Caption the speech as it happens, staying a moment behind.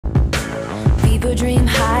Fever dream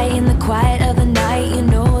high in the quiet of the night. You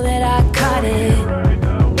know that I caught it.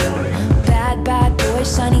 Bad, bad boy,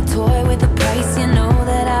 shiny toy with a price. You know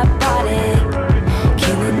that I bought it.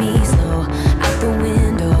 Killing me slow, out the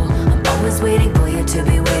window. I'm always waiting for you to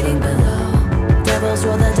be waiting.